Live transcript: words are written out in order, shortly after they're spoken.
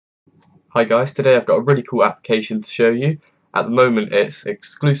Hi guys, today I've got a really cool application to show you. At the moment it's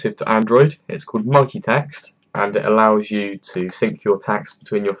exclusive to Android. It's called MightyText and it allows you to sync your text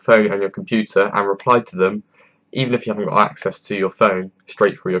between your phone and your computer and reply to them even if you haven't got access to your phone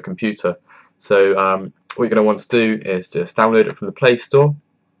straight through your computer. So what you're going to want to do is just download it from the Play Store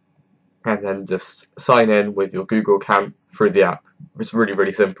and then just sign in with your Google account through the app. It's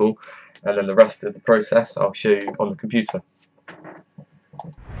really simple, and then the rest of the process I'll show you on the computer.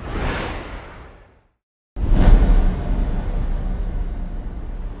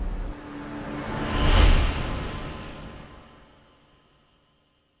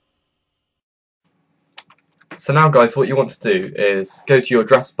 So now guys, what you want to do is go to your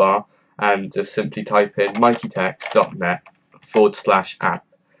address bar and just simply type in mightytext.net/app,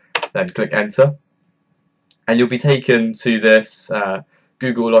 then click enter, and you'll be taken to this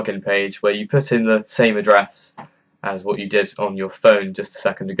Google login page where you put in the same address as what you did on your phone just a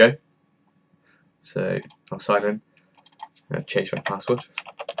second ago. So I'll sign in, I'll change my password.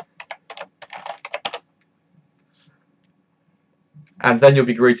 And then you'll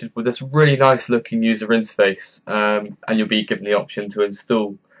be greeted with this really nice looking user interface, and you'll be given the option to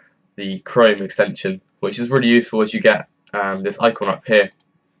install the Chrome extension, which is really useful as you get this icon up here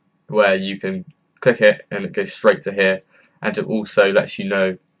where you can click it and it goes straight to here, and it also lets you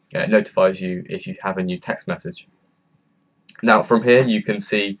know, it notifies you if you have a new text message. Now from here you can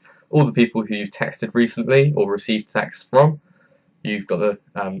see all the people who you've texted recently or received texts from. You've got the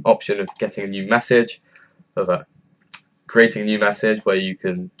option of getting a new message, of creating a new message where you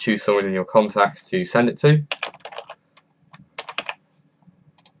can choose someone in your contacts to send it to,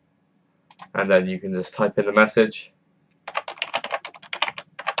 and then you can just type in the message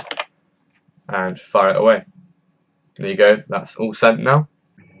and fire it away. There you go, that's all sent now.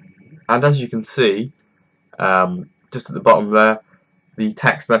 And as you can see, just at the bottom there, the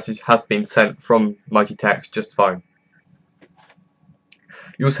text message has been sent from MightyText just fine.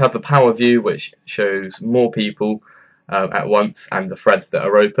 You also have the power view, which shows more people at once and the threads that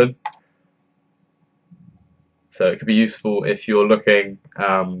are open. So it could be useful if you're looking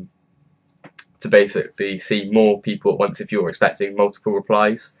to basically see more people at once if you're expecting multiple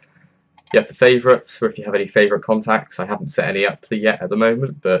replies. You have the favourites for if you have any favourite contacts. I haven't set any up yet at the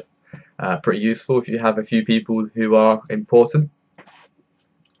moment, but pretty useful if you have a few people who are important.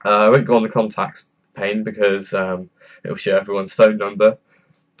 I won't go on the contacts pane because it will show everyone's phone number,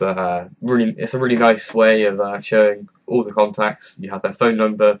 but it's a really nice way of showing all the contacts. You have their phone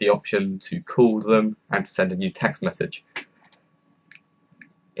number, the option to call them and to send a new text message.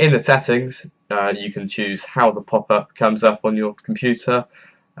 In the settings you can choose how the pop-up comes up on your computer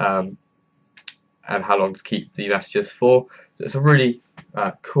and how long to keep the messages for. So it's a really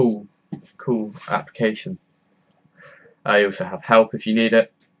cool application. You also have help if you need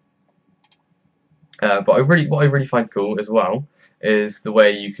it. But what I really find cool as well is the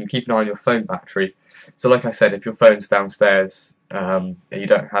way you can keep an eye on your phone battery. So like I said, if your phone's downstairs and you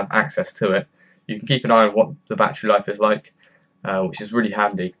don't have access to it, you can keep an eye on what the battery life is like, which is really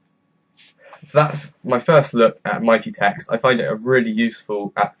handy. So that's my first look at MightyText. I find it a really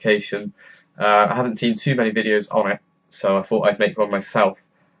useful application. I haven't seen too many videos on it, so I thought I'd make one myself.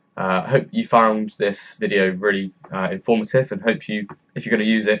 I hope you found this video really informative, and hope if you're going to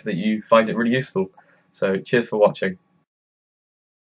use it, that you find it really useful. So cheers for watching.